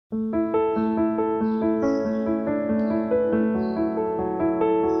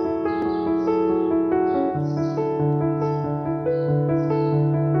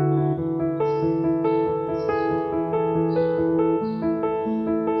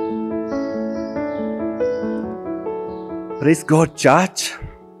Praise God, church.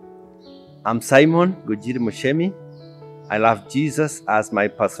 I'm Simon Muchemi. I love Jesus as my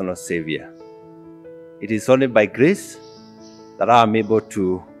personal Savior. It is only by grace that I am able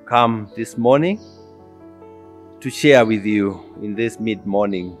to come this morning to share with you in this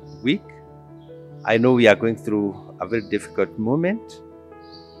mid-morning week. I know we are going through a very difficult moment,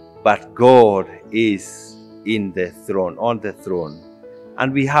 but God is on the throne,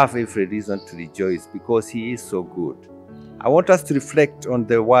 and we have every reason to rejoice because He is so good. I want us to reflect on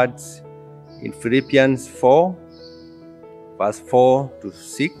the words in Philippians 4, verse 4 to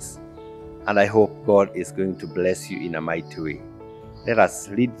 6, and I hope God is going to bless you in a mighty way. Let us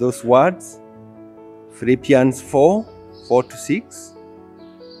read those words. Philippians 4, 4 to 6.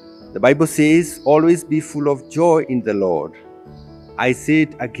 The Bible says, "Always be full of joy in the Lord. I say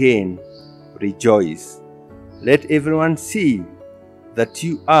it again, rejoice. Let everyone see that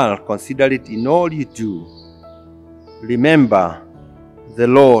you are considerate in all you do. Remember, the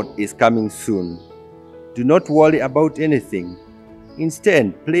Lord is coming soon. Do not worry about anything.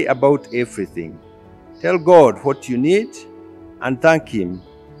 Instead, pray about everything. Tell God what you need and thank Him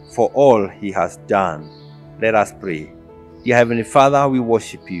for all He has done." Let us pray. Dear Heavenly Father, we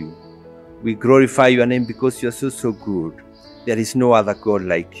worship you. We glorify your name because you are so good. There is no other God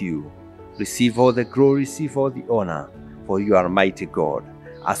like you. Receive all the glory, receive all the honor, for you are mighty God.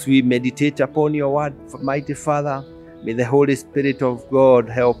 As we meditate upon your word, mighty Father, may the Holy Spirit of God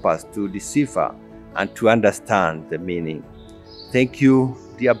help us to decipher and to understand the meaning. Thank you,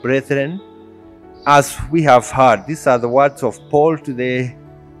 dear brethren. As we have heard, these are the words of Paul to the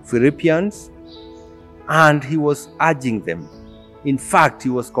Philippians, and he was urging them. In fact,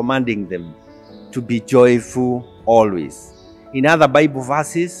 he was commanding them to be joyful always. In other Bible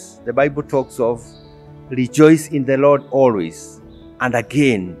verses, the Bible talks of rejoice in the Lord always. And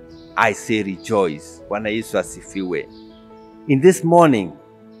again, I say rejoice. Bwana Yesu asifiwe. In this morning,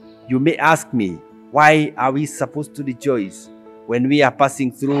 you may ask me, why are we supposed to rejoice when we are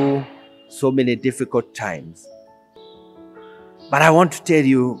passing through so many difficult times? But I want to tell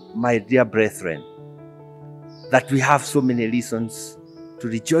you, my dear brethren, that we have so many reasons to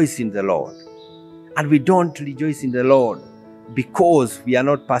rejoice in the Lord. And we don't rejoice in the Lord because we are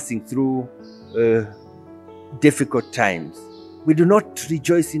not passing through difficult times. We do not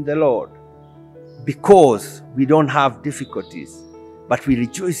rejoice in the Lord because we don't have difficulties, but we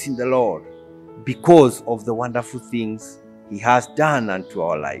rejoice in the Lord because of the wonderful things He has done unto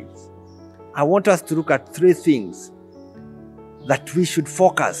our lives. I want us to look at three things that we should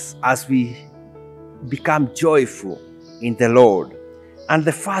focus as we become joyful in the Lord. And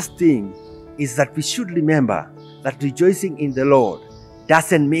the first thing is that we should remember that rejoicing in the Lord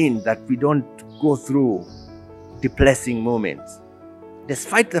doesn't mean that we don't go through depressing moments.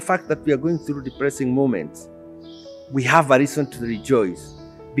 Despite the fact that we are going through depressing moments, we have a reason to rejoice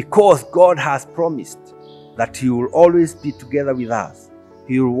because God has promised that He will always be together with us.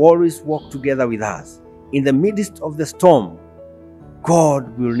 He will always walk together with us. In the midst of the storm,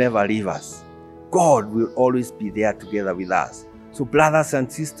 God will never leave us. God will always be there together with us. So brothers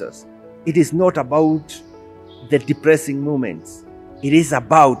and sisters, it is not about the depressing moments. It is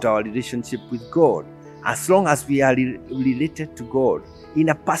about our relationship with God. As long as we are related to God in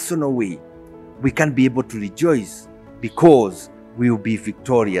a personal way, we can be able to rejoice because we will be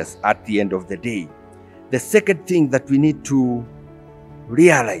victorious at the end of the day. The second thing that we need to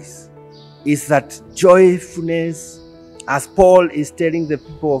realize is that joyfulness, as Paul is telling the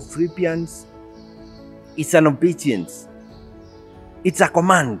people of Philippians, it's an obedience. It's a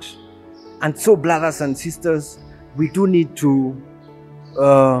command. And so, brothers and sisters, we do need to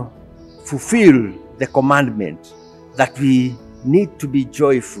fulfill the commandment that we need to be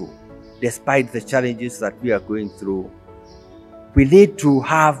joyful despite the challenges that we are going through. We need to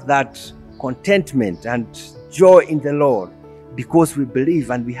have that contentment and joy in the Lord because we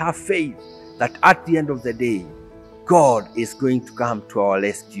believe and we have faith that at the end of the day, God is going to come to our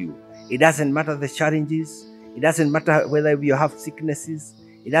rescue. It doesn't matter the challenges. It doesn't matter whether you have sicknesses.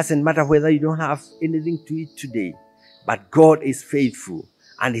 It doesn't matter whether you don't have anything to eat today. But God is faithful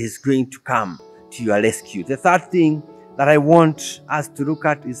and He's going to come to your rescue. The third thing that I want us to look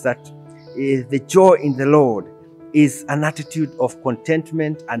at is that the joy in the Lord is an attitude of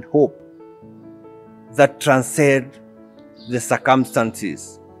contentment and hope that transcends the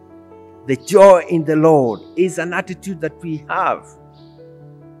circumstances. The joy in the Lord is an attitude that we have,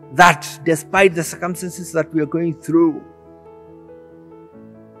 that despite the circumstances that we are going through,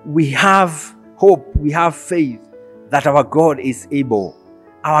 we have hope, we have faith that our God is able.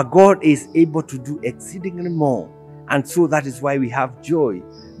 Our God is able to do exceedingly more. And so that is why we have joy,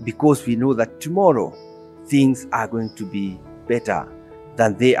 because we know that tomorrow things are going to be better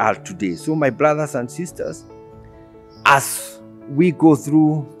than they are today. So my brothers and sisters, as we go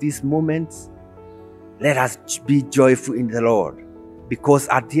through these moments, let us be joyful in the Lord, because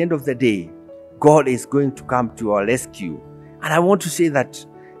at the end of the day, God is going to come to our rescue. And I want to say that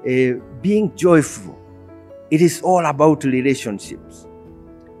being joyful, it is all about relationships.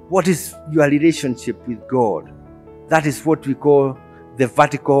 What is your relationship with God? That is what we call the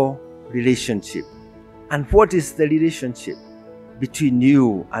vertical relationship. And what is the relationship between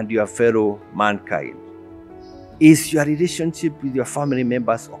you and your fellow mankind? Is your relationship with your family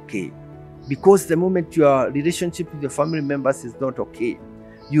members okay? Because the moment your relationship with your family members is not okay,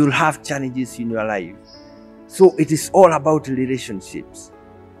 you will have challenges in your life. So it is all about relationships.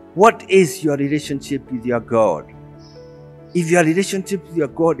 What is your relationship with your God? If your relationship with your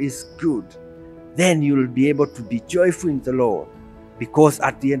God is good, then you will be able to be joyful in the Lord, because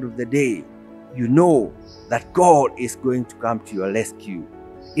at the end of the day, you know that God is going to come to your rescue.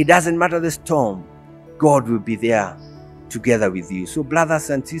 It doesn't matter the storm, God will be there together with you. So brothers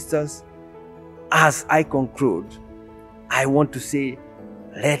and sisters, as I conclude, I want to say,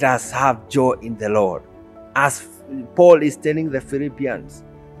 let us have joy in the Lord. As Paul is telling the Philippians,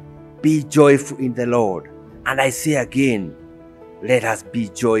 be joyful in the Lord. And I say again, let us be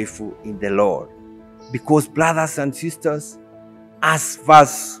joyful in the Lord. Because brothers and sisters, as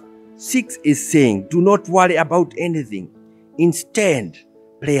verse 6 is saying, do not worry about anything. Instead,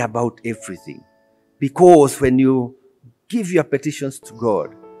 pray about everything. Because when you give your petitions to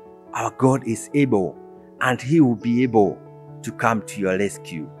God, our God is able, and He will be able to come to your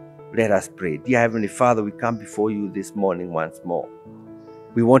rescue. Let us pray. Dear Heavenly Father, we come before you this morning once more.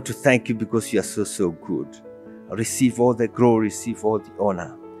 We want to thank you because you are so good. Receive all the glory, receive all the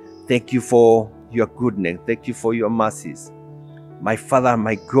honor. Thank you for your goodness. Thank you for your mercies. My Father,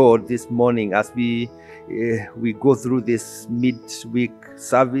 my God, this morning as we go through this midweek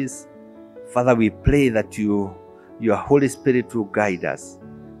service, Father, we pray that your Holy Spirit will guide us,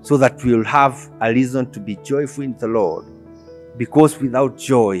 so that we will have a reason to be joyful in the Lord. Because without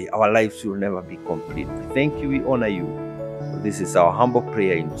joy, our lives will never be complete. We thank you, we honor you. This is our humble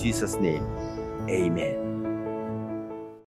prayer in Jesus' name. Amen.